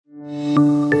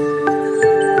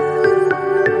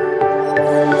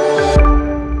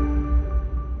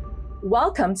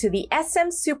Welcome to the SM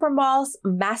Supermalls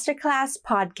MasterClass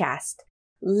podcast.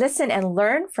 Listen and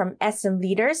learn from SM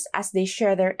leaders as they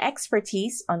share their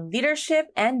expertise on leadership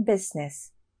and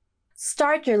business.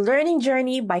 Start your learning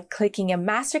journey by clicking a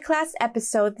MasterClass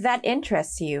episode that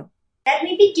interests you. Let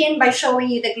me begin by showing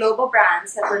you the global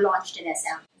brands that were launched in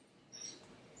SM.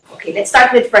 Okay, let's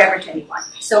start with Forever 21.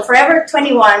 So Forever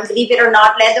 21, believe it or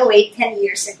not, led the way 10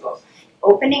 years ago,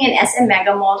 opening in SM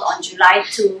Mega Mall on July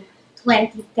 2,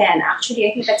 2010. Actually,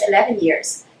 I think that's 11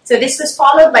 years. So this was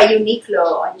followed by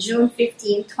Uniqlo on June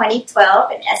 15,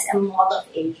 2012 in SM Mall of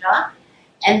Asia.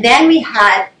 And then we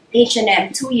had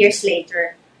H&M 2 years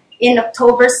later in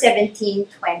October 17,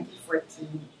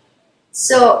 2014.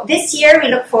 So this year, we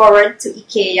look forward to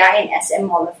IKEA in SM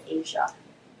Mall of Asia.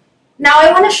 Now,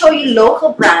 I want to show you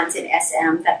local brands in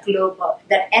SM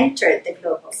that entered the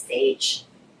global stage.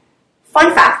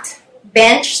 Fun fact,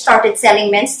 Bench started selling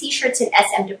men's t-shirts in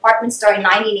SM department store in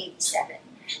 1987.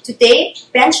 Today,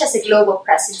 Bench has a global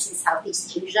presence in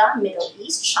Southeast Asia, Middle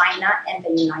East, China, and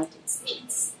the United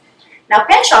States. Now,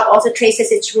 Pen Shop also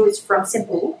traces its roots from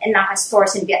Cebu and now has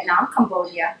stores in Vietnam,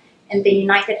 Cambodia, and the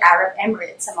United Arab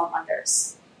Emirates, among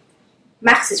others.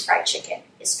 Max's Fried Chicken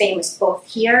is famous both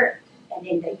here and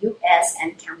in the US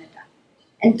and Canada.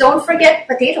 And don't forget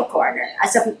Potato Corner.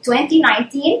 As of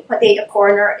 2019, Potato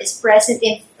Corner is present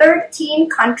in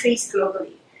 13 countries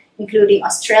globally, including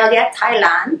Australia,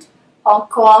 Thailand, Hong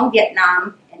Kong,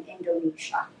 Vietnam, and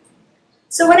Indonesia.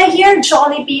 So when I hear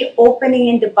Jollibee opening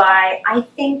in Dubai, I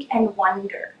think and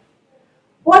wonder,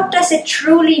 what does it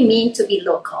truly mean to be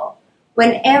local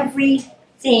when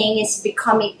everything is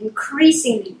becoming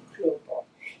increasingly global?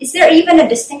 Is there even a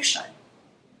distinction?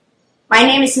 My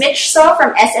name is Mitch V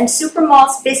from SM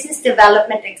Supermalls Business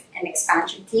Development and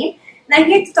Expansion Team, and I'm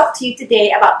here to talk to you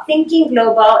today about thinking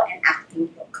global and acting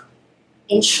local.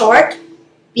 In short,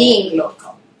 being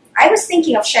local. I was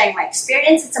thinking of sharing my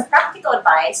experience and some practical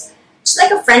advice, just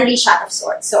like a friendly chat of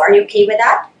sorts. So are you okay with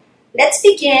that? Let's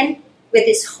begin with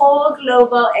this whole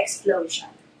global explosion.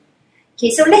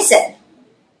 Okay, so listen.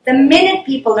 The minute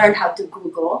people learned how to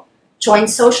Google, join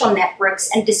social networks,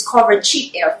 and discover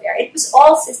cheap airfare, it was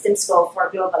all systems go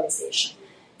for globalization.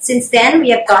 Since then,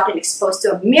 we have gotten exposed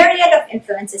to a myriad of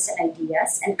influences and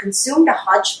ideas and consumed a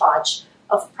hodgepodge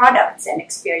of products and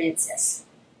experiences.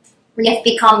 We have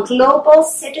become global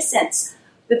citizens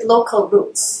with local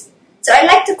roots. So I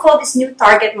like to call this new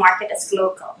target market as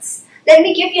locals. Let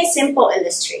me give you a simple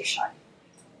illustration.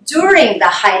 During the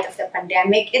height of the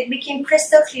pandemic, it became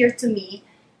crystal clear to me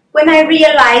when I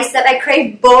realized that I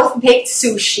crave both baked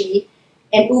sushi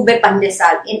and ube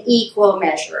pandesal in equal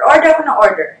measure. Order ko na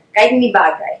order, kahit ni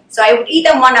bagay. So I would eat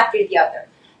them one after the other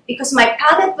because my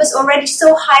palate was already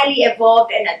so highly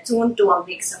evolved and attuned to a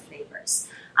mix of flavors.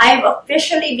 I have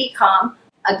officially become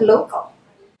a local.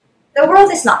 The world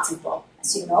is not simple,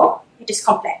 as you know. It is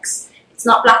complex. It's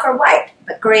not black or white,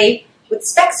 but gray with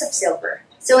specks of silver.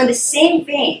 So in the same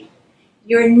vein,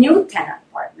 your new tenant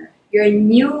partner, your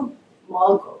new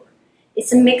mall goer,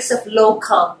 it's a mix of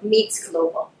local meets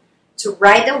global. To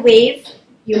ride the wave,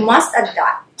 you must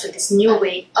adapt to this new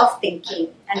way of thinking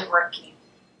and working.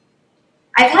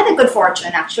 I've had the good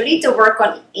fortune, actually, to work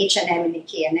on H&M and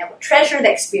IKEA, and I will treasure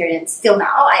the experience. Till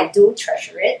now, I do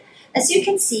treasure it. As you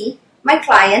can see, my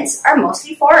clients are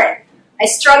mostly foreign. I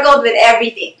struggled with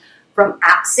everything, from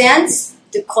accents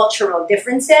to cultural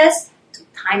differences to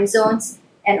time zones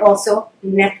and also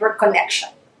network connection.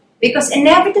 Because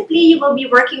inevitably, you will be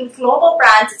working with global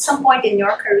brands at some point in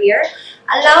your career.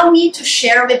 Allow me to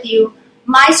share with you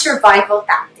my survival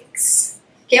tactics.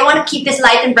 Okay, I want to keep this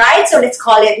light and bright, so let's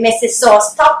call it Mrs.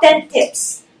 So's Top 10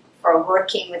 Tips for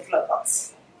Working with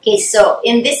Globals. Okay, so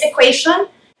in this equation,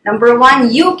 number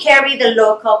one, you carry the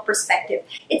local perspective.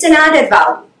 It's an added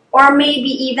value, or maybe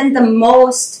even the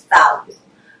most value.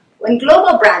 When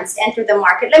global brands enter the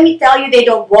market, let me tell you, they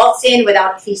don't waltz in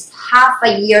without at least half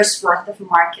a year's worth of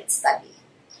market study.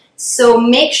 So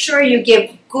make sure you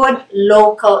give good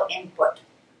local input,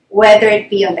 whether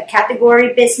it be on the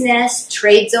category business,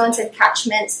 trade zones and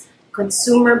catchments,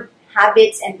 consumer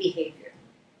habits and behavior.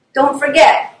 Don't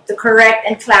forget to correct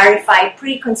and clarify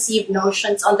preconceived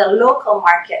notions on the local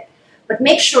market, but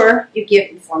make sure you give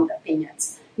informed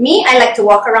opinions. Me, I like to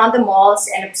walk around the malls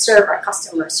and observe our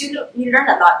customers. You learn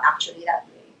a lot, actually, that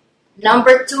way.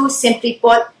 Number two, simply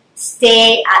put,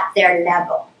 stay at their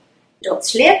level. Don't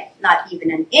slip, not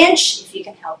even an inch, if you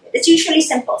can help it. It's usually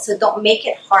simple, so don't make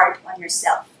it hard on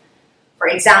yourself. For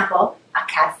example, a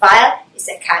CAD file is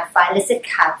a CAD file is a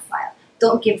CAD file.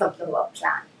 Don't give a blow-up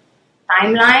plan.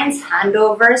 Timelines,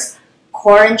 handovers,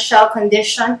 core and shell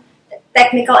condition, the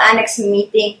technical annex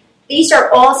meeting, these are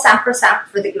all sacrosanct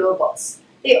for the globals.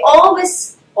 they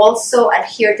always also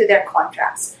adhere to their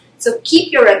contracts. So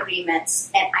keep your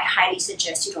agreements, and I highly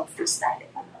suggest you don't freestyle it.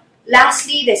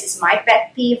 Lastly, this is my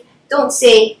pet peeve. Don't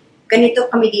say, ganito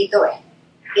kami dito eh.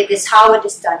 It is how it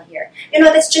is done here.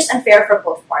 That's just unfair for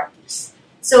both parties.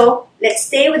 So let's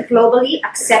stay with globally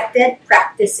accepted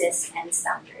practices and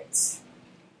standards.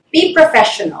 Be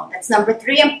professional. That's number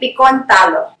 3, ang pikon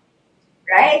talo.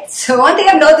 Right? So one thing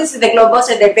I've noticed with the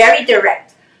globals is they're very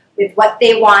direct with what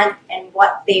they want and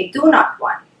what they do not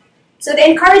want. So they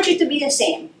encourage you to be the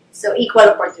same. So equal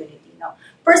opportunity.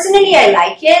 Personally, I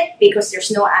like it because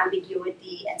there's no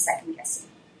ambiguity and second guessing.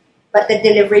 But the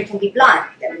delivery can be blunt,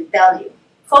 let me tell you.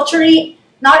 Culturally,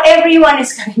 not everyone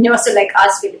is cariñoso like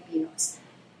us Filipinos.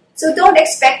 So don't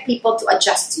expect people to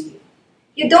adjust to you.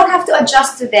 You don't have to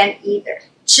adjust to them either.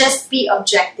 Just be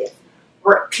objective.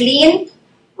 Work clean,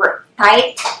 work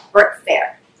tight, work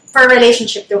fair. For a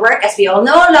relationship to work, as we all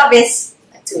know, love is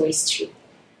a two-way street.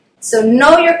 So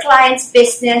know your client's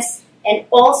business and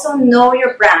also know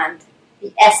your brand,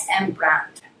 the SM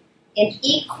brand, in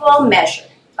equal measure.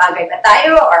 Bagay ba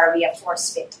tayo or are we a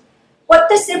force fit? What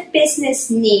does their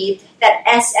business need that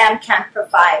SM can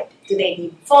provide? Do they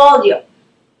need volume,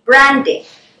 branding,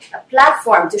 a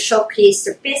platform to showcase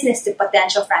their business to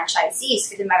potential franchisees?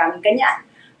 Kasi maraming ganyan.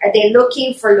 Are they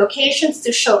looking for locations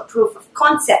to show proof of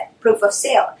concept, proof of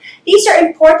sale? These are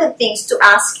important things to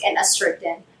ask and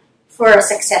ascertain for a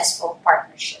successful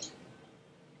partnership.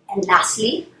 And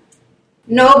lastly,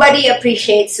 nobody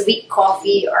appreciates weak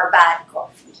coffee or bad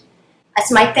coffee.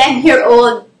 As my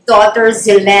 10-year-old daughter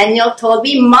Zillennial told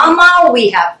me, Mama, we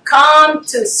have come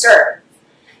to serve.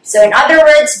 So in other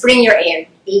words, bring your A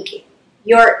game.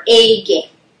 Your A game.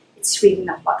 It's really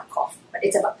not about coffee, but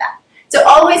it's about that. So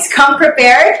always come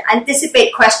prepared,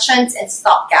 anticipate questions and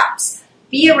stock gaps.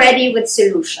 Be ready with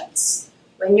solutions.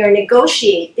 When you're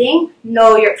negotiating,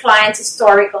 know your client's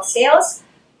historical sales,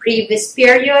 previous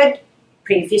period,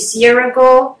 previous year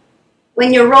ago.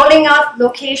 When you're rolling out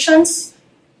locations,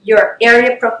 your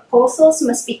area proposals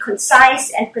must be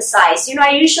concise and precise.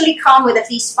 I usually come with at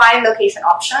least 5 location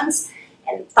options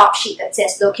and top sheet that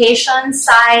says location,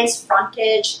 size,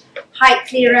 frontage, height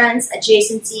clearance,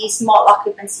 adjacencies, small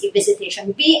occupancy,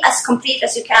 visitation. Be as complete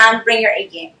as you can. Bring your A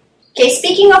game. Okay,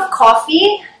 speaking of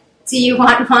coffee, do you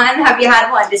want one? Have you had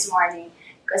one this morning?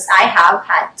 Because I have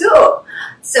had 2.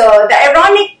 So the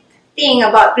ironic thing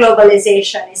about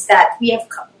globalization is that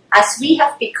as we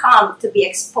have become to be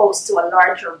exposed to a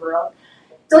larger world,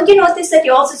 don't you notice that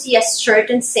you also see a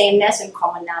certain sameness and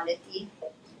commonality?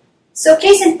 So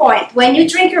case in point, when you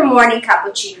drink your morning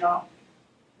cappuccino,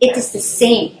 it is the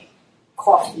same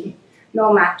coffee,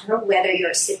 no matter whether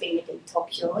you're sipping it in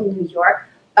Tokyo, New York,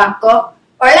 Bangkok,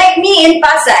 or like me in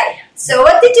Pasay. So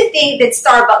what did you think that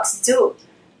Starbucks do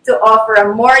to offer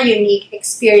a more unique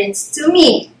experience to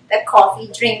me, the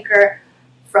coffee drinker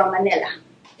from Manila?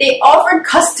 They offered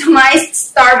customized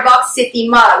Starbucks City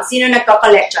mugs.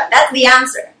 Nagko-collect dyan. That's the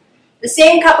answer. The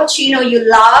same cappuccino you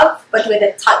love, but with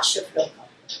a touch of local.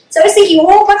 So I was thinking,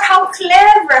 but how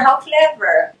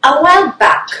clever. A while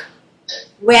back,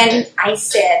 when I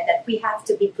said that we have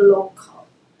to be local,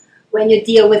 when you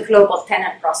deal with global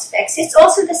tenant prospects, it's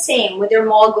also the same with your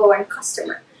mall goer and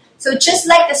customer. So just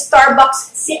like the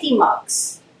Starbucks City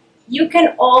mugs, you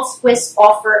can always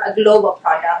offer a global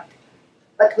product,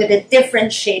 but with a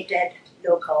differentiated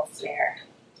local flair.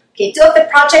 Okay, 2 of the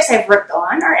projects I've worked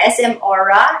on are SM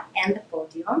Aura and the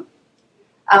Podium.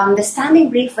 The standing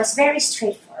brief was very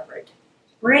straightforward.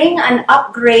 Bring an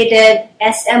upgraded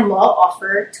SM mall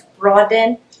offer to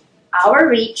broaden our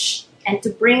reach and to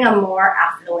bring a more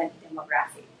affluent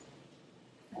demographic.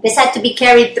 This had to be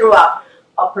carried throughout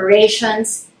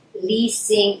operations,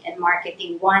 leasing, and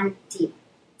marketing, one team.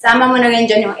 Sama mo na rin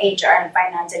dyan yung HR and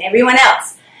finance and everyone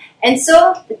else. And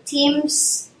so the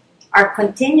teams are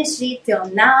continuously till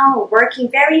now working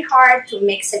very hard to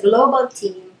mix a global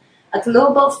team, a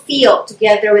global feel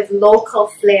together with local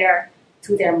flair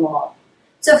to their mall.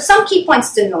 So some key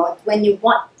points to note when you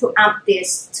want to amp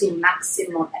this to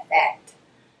maximum effect.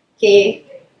 Okay,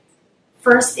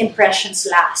 first impressions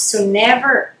last. So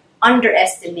never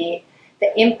underestimate the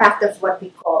impact of what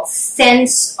we call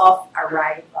sense of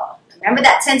arrival. Remember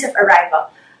that sense of arrival.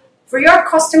 For your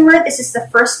customer, this is the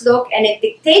first look and it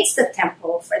dictates the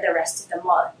tempo for the rest of the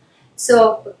mall.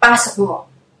 So, pasok mo.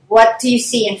 What do you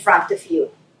see in front of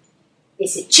you?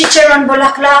 Is it chicharon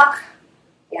bulaklak?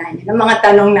 Yan, yun ang mga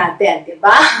tanong natin, di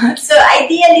ba? So,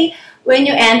 ideally, when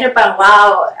you enter,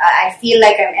 wow, I feel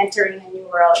like I'm entering a new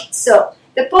world. So,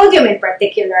 the Podium in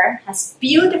particular has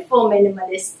beautiful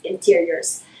minimalist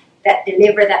interiors that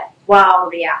deliver that wow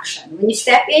reaction. When you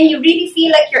step in, you really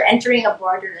feel like you're entering a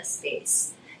borderless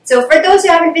space. So for those who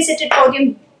haven't visited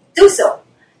Podium, do so.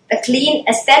 The clean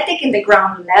aesthetic in the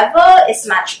ground level is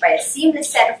matched by a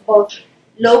seamless set of both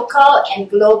local and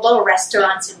global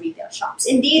restaurants and retail shops.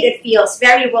 Indeed, it feels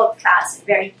very world-class and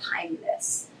very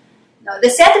timeless. Now, the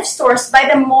set of stores by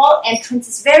the mall entrance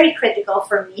is very critical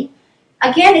for me.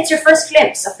 Again, it's your first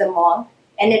glimpse of the mall,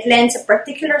 and it lends a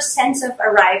particular sense of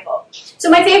arrival. So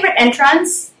my favorite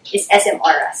entrance is SM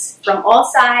Auras. From all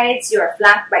sides, you are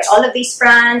flanked by all of these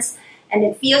brands, and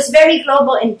it feels very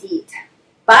global indeed.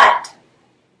 But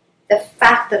the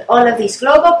fact that all of these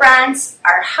global brands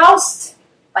are housed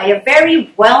by a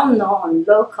very well-known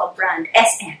local brand,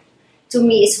 SM, to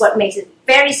me is what makes it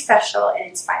very special and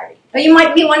inspiring. Now, you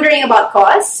might be wondering about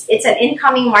COS. It's an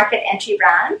incoming market entry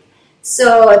brand.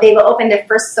 So they will open their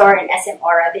first store in SM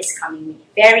Aura this coming week.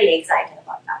 Very excited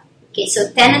about that. Okay,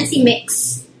 so tenancy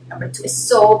mix, number 2, is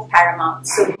so paramount.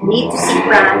 So you need to see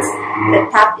brands that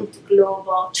tap into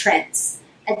global trends.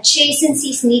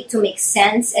 Adjacencies need to make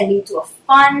sense and lead to a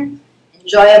fun,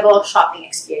 enjoyable shopping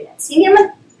experience. Hindi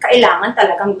naman kailangan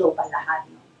talagang global lahat.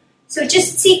 No? So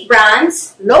just seek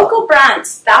brands, local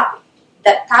brands that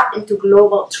tap into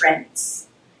global trends.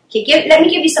 Okay, let me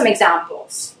give you some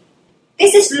examples.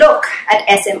 This is look at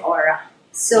SM Aura.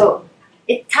 So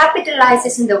it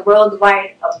capitalizes on the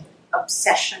worldwide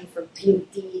obsession for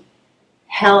beauty,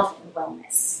 health, and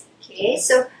wellness. Okay,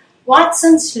 so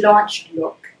Watson's launched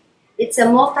Look. It's a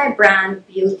multi-brand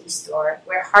beauty store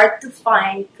where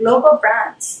hard-to-find global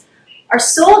brands are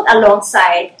sold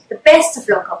alongside the best of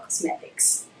local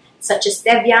cosmetics, such as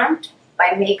Deviant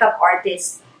by makeup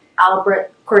artist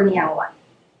Albert Corniawan.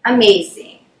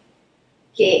 Amazing.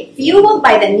 Okay, fueled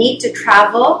by the need to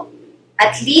travel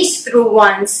at least through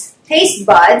one's taste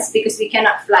buds, because we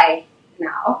cannot fly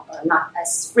now, or not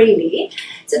as freely.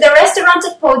 So the restaurants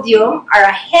at Podium are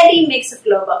a heady mix of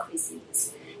global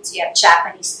cuisines. So you have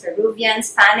Japanese, Peruvian,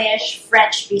 Spanish,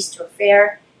 French bistro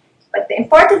fare. But the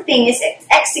important thing is it's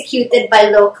executed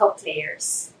by local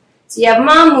players. So you have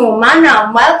Mamu,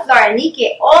 Manam, Wildflower,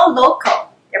 Nike, all local.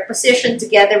 They're positioned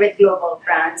together with global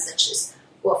brands such as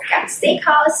Wolfgang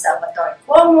Steakhouse, Salvatore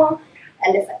Cuomo,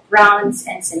 Elephant Grounds,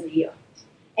 and Sanrio.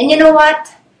 And you know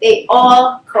what? They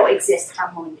all coexist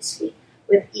harmoniously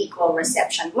with equal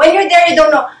reception. When you're there, you don't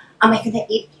know, am I going to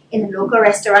eat in a local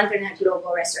restaurant or in a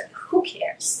global restaurant? Who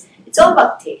cares? It's all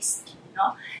about taste. You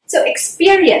know? So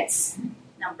experience,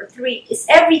 number 3, is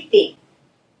everything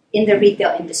in the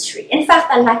retail industry. In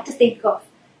fact, I like to think of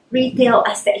retail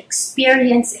as the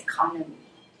experience economy.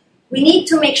 We need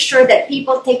to make sure that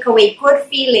people take away good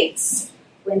feelings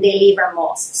when they leave our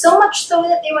malls. So much so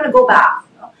that they want to go back.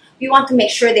 You know? We want to make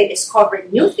sure they discover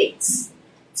new things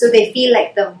so they feel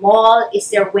like the mall is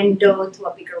their window to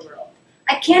a bigger world.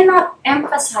 I cannot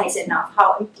emphasize enough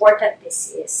how important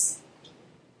this is.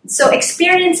 So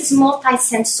experience is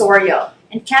multi-sensorial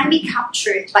and can be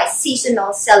captured by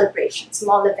seasonal celebrations,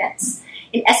 small events.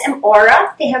 In SM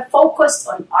Aura, they have focused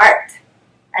on art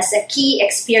as a key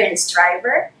experience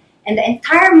driver. And the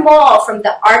entire mall, from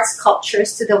the art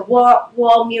sculptures to the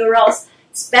wall murals,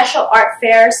 special art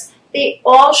fairs, they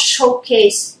all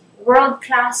showcase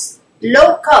world-class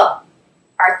local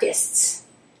artists.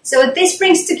 So this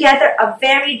brings together a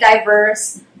very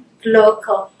diverse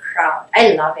local crowd.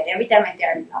 I love it. Every time I'm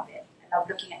there, I love it. I love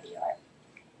looking at the art.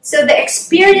 So the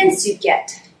experience you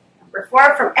get, number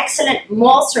 4, from excellent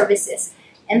mall services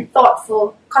and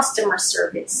thoughtful customer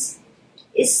service,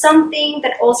 is something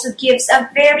that also gives a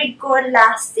very good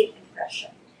lasting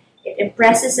impression. It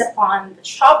impresses upon the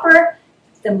shopper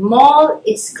the mall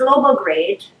is global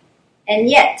grade and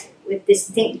yet with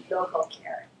distinct local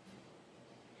care.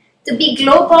 To be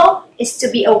global is to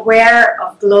be aware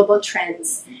of global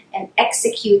trends and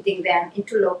executing them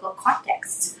into local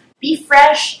contexts. Be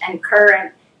fresh and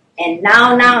current and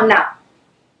now.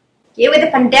 Okay, with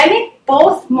the pandemic,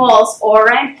 both malls,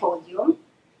 Aura and Podium,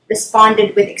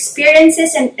 responded with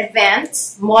experiences and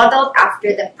events modeled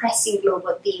after the pressing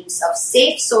global themes of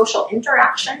safe social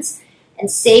interactions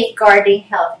and safeguarding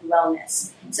health and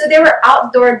wellness. So there were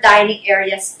outdoor dining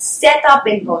areas set up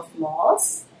in both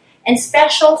malls, and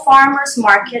special farmers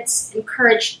markets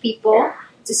encouraged people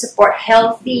to support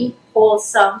healthy,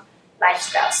 wholesome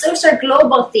lifestyles. Those are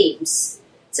global themes.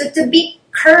 So to be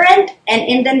current and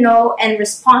in the know and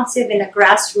responsive in a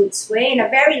grassroots way, in a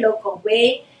very local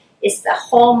way, is the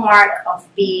hallmark of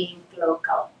being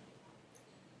local.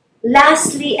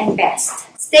 Lastly and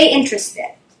best, stay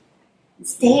interested.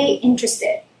 Stay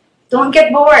interested. Don't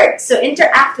get bored. So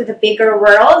interact with the bigger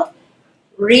world.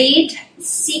 Read,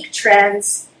 seek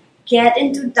trends, get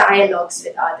into dialogues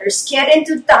with others, get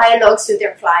into dialogues with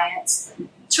your clients.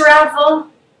 Travel,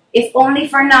 if only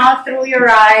for now, through your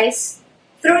eyes.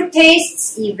 through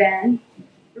tastes even,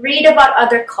 read about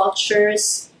other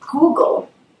cultures, Google,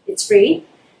 it's free,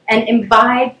 and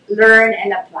imbibe, learn,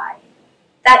 and apply.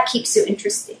 That keeps you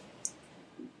interested.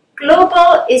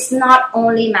 Global is not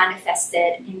only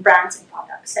manifested in brands and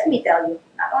products. Let me tell you,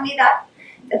 not only that,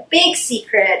 the big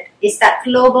secret is that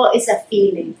global is a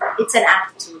feeling. It's an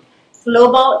attitude.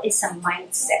 Global is a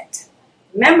mindset.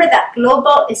 Remember that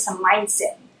global is a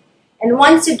mindset. And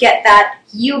once you get that,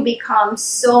 you become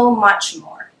so much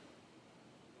more.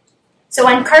 So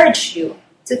I encourage you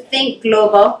to think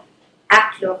global,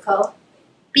 act local,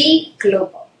 be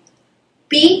global.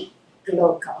 Be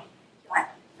local. I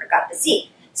forgot the Z.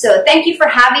 So thank you for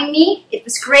having me. It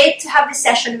was great to have this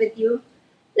session with you.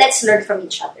 Let's learn from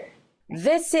each other.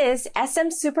 This is SM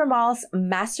Supermalls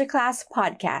MasterClass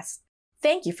podcast.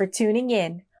 Thank you for tuning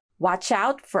in. Watch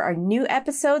out for our new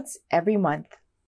episodes every month.